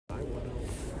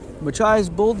Machias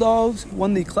Bulldogs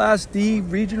won the Class D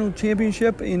Regional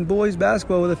Championship in boys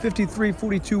basketball with a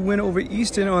 53-42 win over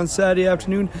Easton on Saturday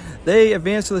afternoon. They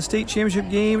advanced to the state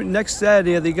championship game next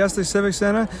Saturday at the Augusta Civic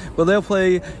Center, where they'll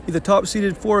play either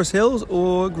top-seeded Forest Hills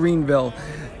or Greenville.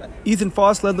 Ethan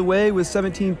Foss led the way with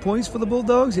 17 points for the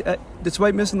Bulldogs.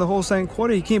 Despite missing the whole second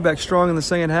quarter, he came back strong in the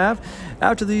second half.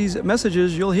 After these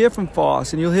messages, you'll hear from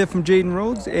Foss, and you'll hear from Jaden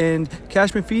Rhodes and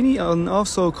Cash Maffini, and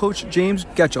also Coach James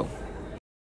Getchell.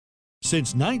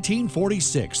 Since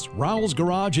 1946, Rowell's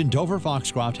Garage in Dover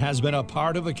Foxcroft has been a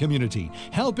part of the community,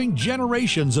 helping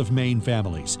generations of Maine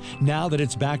families. Now that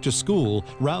it's back to school,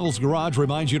 Rowell's Garage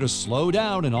reminds you to slow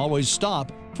down and always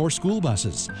stop for school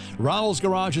buses. Rowell's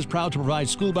Garage is proud to provide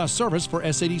school bus service for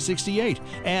SAD 68.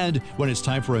 And when it's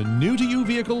time for a new-to-you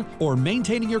vehicle or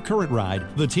maintaining your current ride,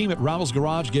 the team at Rowell's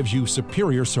Garage gives you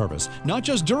superior service, not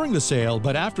just during the sale,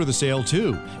 but after the sale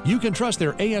too. You can trust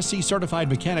their ASC certified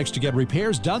mechanics to get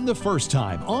repairs done the first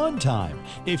time, on time.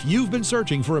 If you've been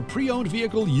searching for a pre-owned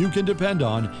vehicle you can depend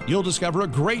on, you'll discover a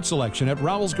great selection at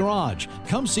Rowell's Garage.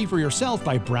 Come see for yourself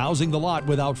by browsing the lot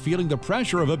without feeling the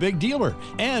pressure of a big dealer.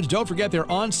 And don't forget their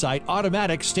on-site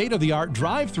automatic state-of-the-art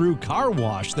drive-through car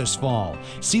wash this fall.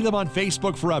 See them on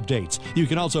Facebook for updates. You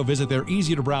can also visit their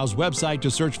easy-to-browse website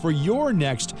to search for your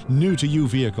next new-to-you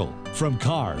vehicle. From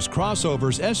cars,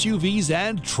 crossovers, SUVs,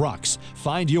 and trucks,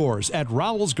 find yours at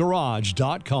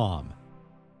rowellsgarage.com.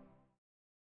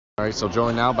 All right, so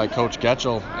joined now by Coach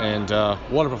Getchell, and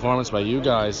what a performance by you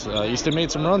guys. Easton made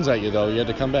some runs at you, though. You had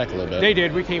to come back a little bit. They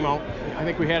did. We came out. I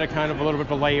think we had a kind of a little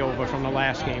bit of a layover from the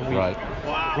last game. We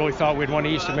really thought we'd won the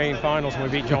Eastern Maine Finals when we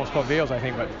beat Jonesport Beals, I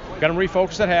think, but got them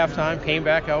refocused at halftime, came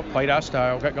back out, played our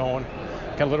style, got going,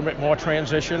 got a little bit more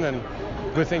transition, and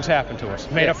good things happened to us.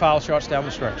 Made our foul shots down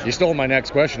the stretch. You stole my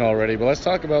next question already, but let's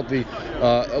talk about the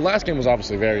last game was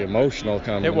obviously very emotional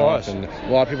coming off, and a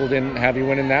lot of people didn't have you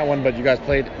winning that one, but you guys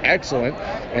played excellent.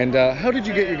 And how did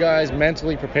you get you guys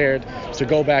mentally prepared to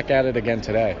go back at it again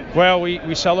today? Well,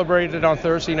 we celebrated it on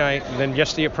Thursday night, and then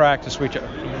yesterday at practice we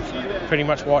pretty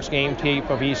much watched game tape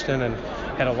of Easton and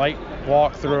had a light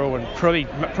walk through and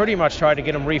pretty much tried to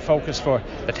get them refocused for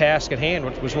the task at hand,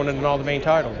 which was winning all the main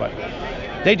title. But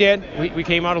they did. We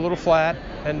came out a little flat,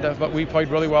 and but we played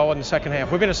really well in the second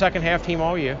half. We've been a second half team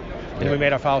all year, and we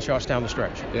made our foul shots down the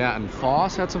stretch. Yeah, and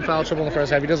Foss had some foul trouble in the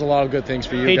first half. He does a lot of good things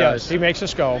for you guys. He does. He makes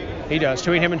us go. He does.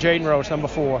 Between him and Jaden Rhodes, number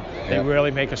 4, they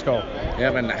really make us go.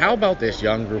 Yeah, and how about this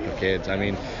young group of kids? I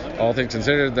mean, all things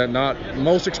considered, they're not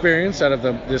most experienced out of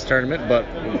this tournament, but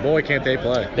boy, can't they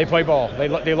play. They play ball.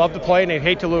 They love to play, and they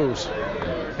hate to lose.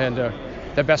 And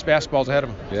their best basketball's ahead of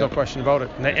them. There's no question about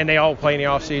it. And they all play in the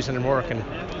off season and work, and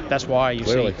that's why you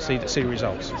see the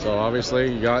results. So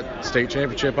obviously you got state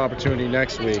championship opportunity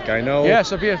next week. I know.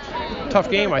 Yes, it'll be a tough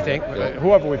game, I think.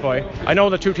 Whoever we play. I know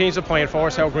the two teams are playing,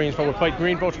 Forest Hill, Greensville. We played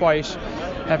Greenville twice.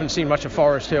 Haven't seen much of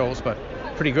Forest Hills, but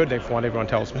pretty good they've won, everyone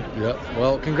tells me. Yep.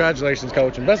 Well, congratulations,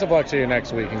 Coach, and best of luck to you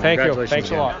next week. And Thank you. Thanks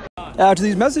again. a lot. After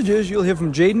these messages, you'll hear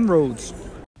from Jaden Rhodes.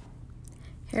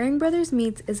 Herring Brothers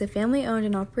Meats is a family-owned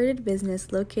and operated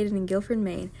business located in Guilford,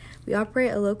 Maine. We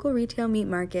operate a local retail meat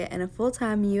market and a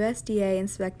full-time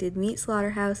USDA-inspected meat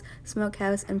slaughterhouse,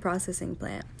 smokehouse, and processing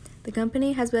plant. The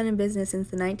company has been in business since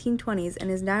the 1920s and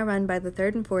is now run by the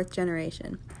 3rd and 4th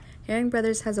generation. Herring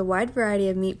Brothers has a wide variety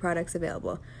of meat products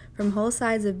available, from whole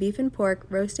sides of beef and pork,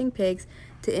 roasting pigs,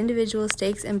 to individual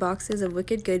steaks and boxes of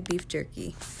wicked good beef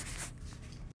jerky.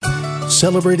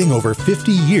 Celebrating over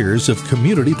 50 years of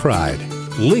community pride.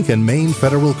 Lincoln Maine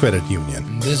Federal Credit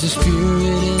Union. There's a spirit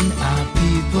in our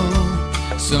people,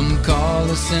 some call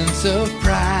a sense of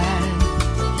pride,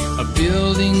 a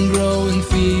building, growing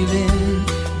feeling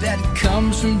that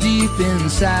comes from deep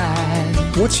inside.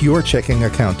 What's your checking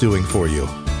account doing for you?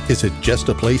 Is it just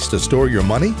a place to store your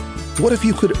money? What if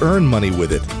you could earn money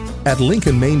with it? At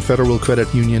Lincoln Maine Federal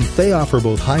Credit Union, they offer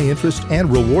both high interest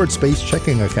and rewards-based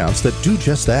checking accounts that do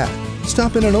just that.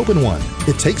 Stop in and open one.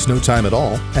 It takes no time at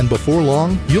all, and before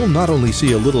long, you'll not only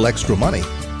see a little extra money,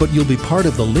 but you'll be part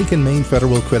of the Lincoln Maine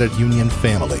Federal Credit Union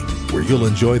family, where you'll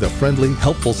enjoy the friendly,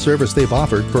 helpful service they've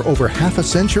offered for over half a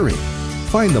century.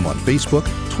 Find them on Facebook,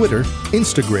 Twitter,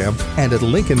 Instagram, and at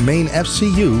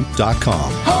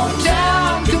LincolnMaineFCU.com.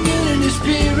 Hometown community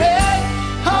spirit,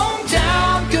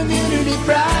 hometown community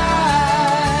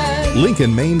pride.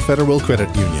 Lincoln Maine Federal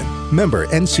Credit Union, member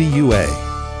NCUA.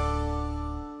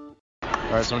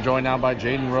 All right, so I'm joined now by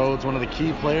Jaden Rhodes, one of the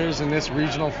key players in this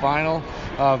regional final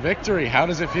victory. How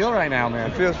does it feel right now,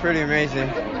 man? It feels pretty amazing.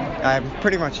 I'm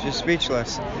pretty much just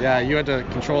speechless. Yeah, you had to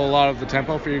control a lot of the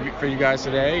tempo for you guys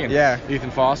today. And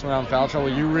Ethan Foss went out in foul trouble.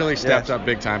 You really stepped up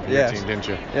big time for your team, didn't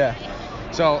you? Yeah.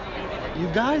 So you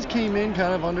guys came in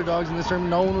kind of underdogs in this tournament.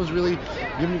 No one was really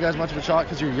giving you guys much of a shot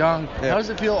because you're young. Yeah. How does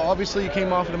it feel? Obviously, you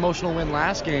came off an emotional win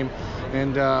last game.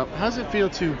 And how does it feel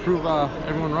to prove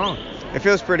everyone wrong? It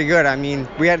feels pretty good. I mean,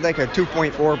 we had like a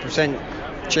 2.4%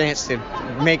 chance to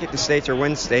make it to states or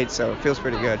win states, so it feels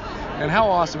pretty good. And how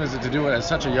awesome is it to do it as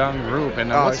such a young group? And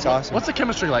it's awesome. What's the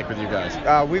chemistry like with you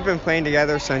guys? We've been playing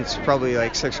together since probably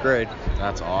like 6th grade.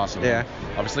 That's awesome. Yeah.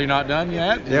 Obviously, you're not done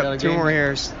yet. Yep, 2 more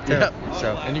years. Yep.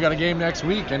 So. And you got a game next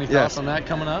week. Any thoughts on that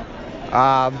coming up?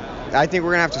 I think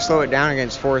we're going to have to slow it down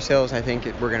against Forest Hills. I think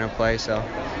we're going to play, so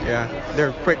yeah. They're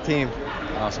a quick team.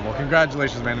 Awesome. Well,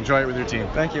 congratulations, man. Enjoy it with your team.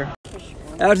 Thank you.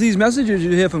 After these messages,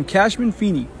 you'll hear from Cashman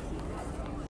Feeney.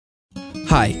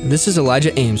 Hi, this is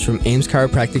Elijah Ames from Ames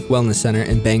Chiropractic Wellness Center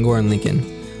in Bangor and Lincoln.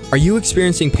 Are you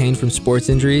experiencing pain from sports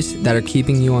injuries that are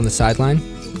keeping you on the sideline?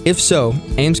 If so,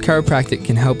 Ames Chiropractic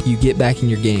can help you get back in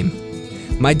your game.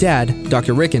 My dad,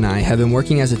 Dr. Rick, and I have been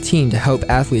working as a team to help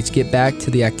athletes get back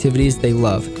to the activities they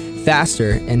love,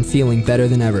 faster and feeling better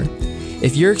than ever.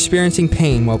 If you're experiencing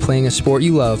pain while playing a sport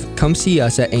you love, come see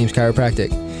us at Ames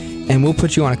Chiropractic, and we'll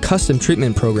put you on a custom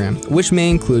treatment program, which may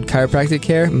include chiropractic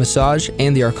care, massage,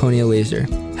 and the Arconia laser.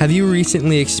 Have you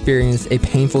recently experienced a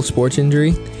painful sports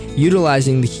injury?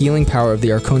 Utilizing the healing power of the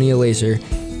Arconia laser,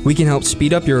 we can help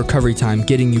speed up your recovery time,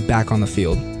 getting you back on the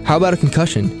field. How about a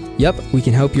concussion? Yep, we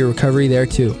can help your recovery there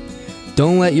too.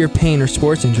 Don't let your pain or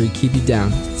sports injury keep you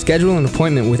down. Schedule an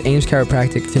appointment with Ames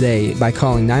Chiropractic today by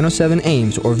calling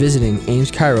 907-AMES or visiting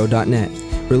ameschiro.net.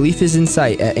 Relief is in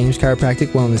sight at Ames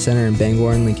Chiropractic Wellness Center in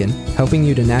Bangor and Lincoln, helping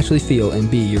you to naturally feel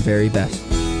and be your very best.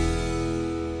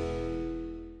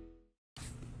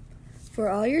 For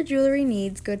all your jewelry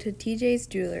needs, go to TJ's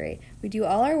Jewelry. We do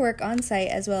all our work on site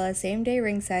as well as same-day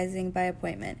ring sizing by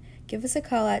appointment. Give us a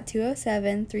call at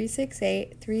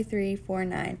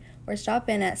 207-368-3349 or stop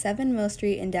in at 7 Mill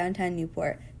Street in downtown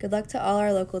Newport. Good luck to all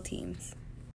our local teams.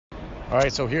 All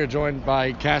right, so here joined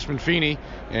by Cashman Feeney,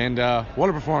 and what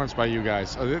a performance by you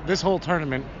guys. This whole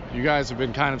tournament, you guys have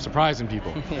been kind of surprising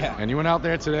people. Yeah. And you went out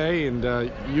there today, and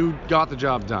you got the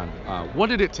job done. What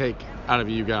did it take out of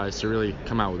you guys to really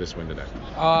come out with this win today?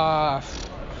 Our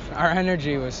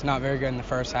energy was not very good in the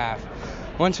first half.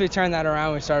 Once we turned that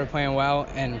around, we started playing well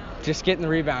and just getting the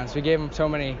rebounds. We gave them so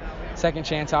many second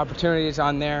chance opportunities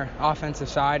on their offensive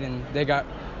side, and they got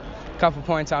a couple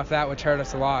points off that, which hurt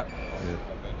us a lot. Yeah.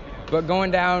 But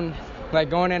going in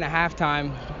at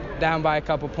halftime, down by a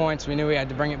couple points, we knew we had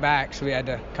to bring it back, so we had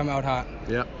to come out hot.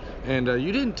 Yeah. And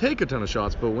you didn't take a ton of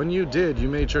shots, but when you did, you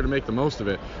made sure to make the most of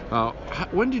it.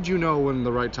 When did you know when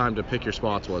the right time to pick your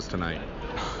spots was tonight?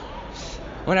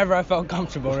 Whenever I felt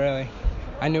comfortable, really.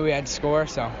 I knew we had to score,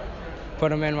 so put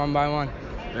them in one by one.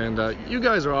 And you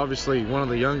guys are obviously one of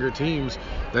the younger teams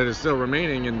that is still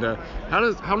remaining. And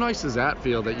how nice does that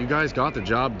feel that you guys got the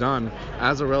job done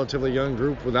as a relatively young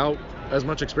group without as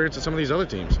much experience as some of these other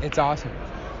teams? It's awesome.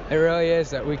 It really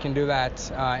is that we can do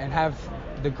that and have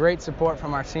the great support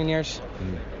from our seniors.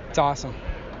 It's awesome.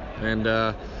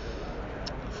 And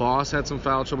Foss had some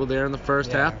foul trouble there in the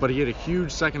first half, but he had a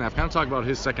huge second half. Kind of talk about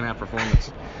his second half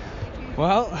performance.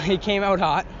 Well, he came out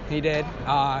hot. He did.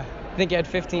 I think he had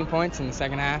 15 points in the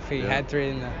second half. He had 3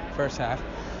 in the first half.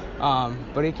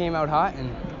 But he came out hot, and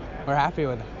we're happy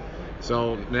with him.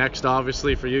 So next,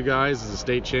 obviously, for you guys is a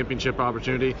state championship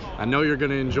opportunity. I know you're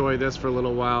going to enjoy this for a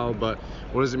little while, but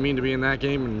what does it mean to be in that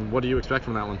game, and what do you expect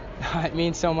from that one? It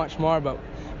means so much more, but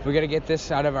we got to get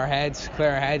this out of our heads,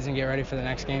 clear our heads, and get ready for the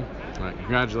next game. All right,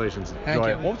 congratulations. Thank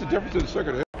you. What was the difference in the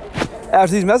second half?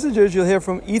 After these messages, you'll hear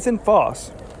from Ethan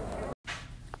Foss.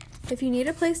 If you need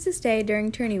a place to stay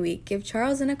during tourney week, give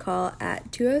Charles a call at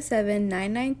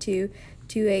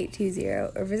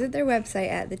 207-992-2820 or visit their website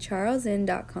at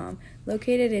thecharlesin.com,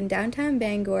 located in downtown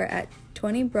Bangor at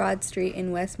 20 Broad Street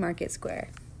in West Market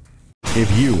Square. If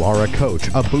you are a coach,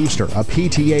 a booster, a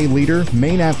PTA leader,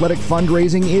 Maine Athletic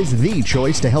Fundraising is the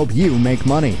choice to help you make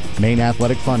money. Maine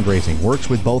Athletic Fundraising works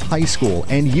with both high school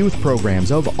and youth programs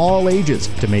of all ages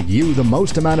to make you the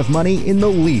most amount of money in the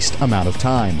least amount of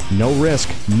time. No risk,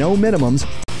 no minimums.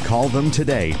 Call them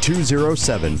today,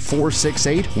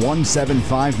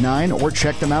 207-468-1759, or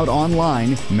check them out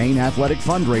online,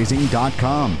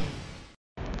 MaineAthleticFundraising.com.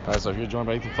 All right, so here joined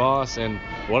by Ethan Foss, and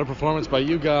what a performance by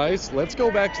you guys. Let's go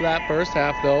back to that first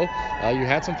half, though. You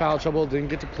had some foul trouble, didn't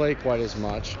get to play quite as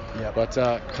much. Yep. But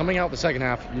coming out the second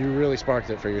half, you really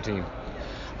sparked it for your team.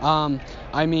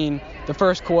 I mean, the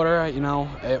first quarter, it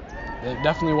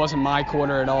definitely wasn't my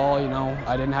quarter at all.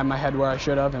 I didn't have my head where I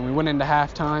should have, and we went into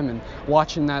halftime, and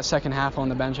watching that second half on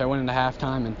the bench, I went into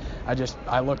halftime, and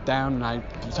I looked down, and I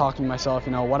was talking to myself,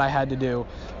 what I had to do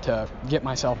to get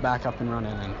myself back up and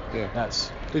running, and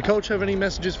Did Coach have any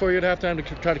messages for you at halftime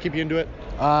to try to keep you into it?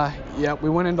 Yeah, we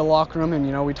went into the locker room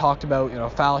and, we talked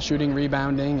about, foul shooting,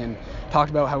 rebounding, and talked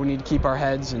about how we need to keep our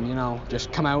heads and,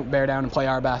 just come out, bear down, and play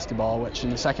our basketball, which in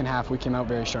the second half we came out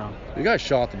very strong. You guys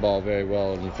shot the ball very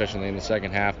well and efficiently in the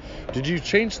second half. Did you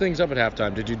change things up at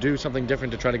halftime? Did you do something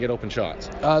different to try to get open shots?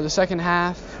 The second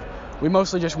half, we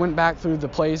mostly just went back through the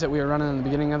plays that we were running in the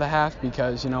beginning of the half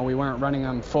because, we weren't running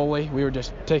them fully. We were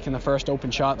just taking the first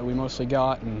open shot that we mostly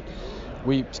got, and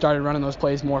we started running those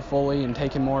plays more fully and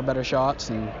taking more better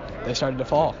shots, and they started to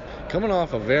fall. Coming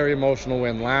off a very emotional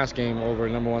win last game over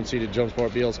number 1 seeded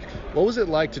Jonesport Beals, what was it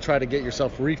like to try to get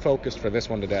yourself refocused for this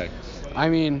one today? I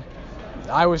mean,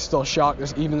 I was still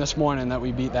shocked even this morning that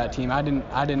we beat that team. I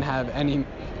didn't have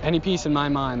any peace in my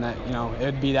mind that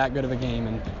it'd be that good of a game,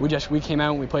 and we came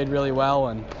out and we played really well,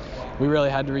 and we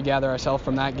really had to regather ourselves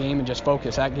from that game and just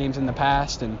focus. That game's in the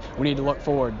past, and we need to look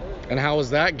forward. And how is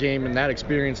that game and that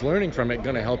experience, learning from it,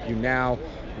 going to help you now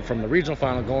from the regional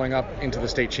final going up into the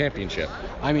state championship?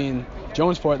 I mean,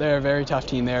 Jonesport, they're a very tough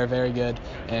team. They're very good,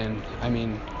 and I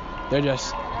mean, they're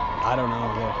just, I don't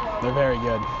know, they're very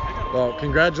good. Well,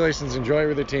 congratulations. Enjoy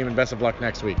with the team, and best of luck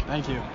next week. Thank you.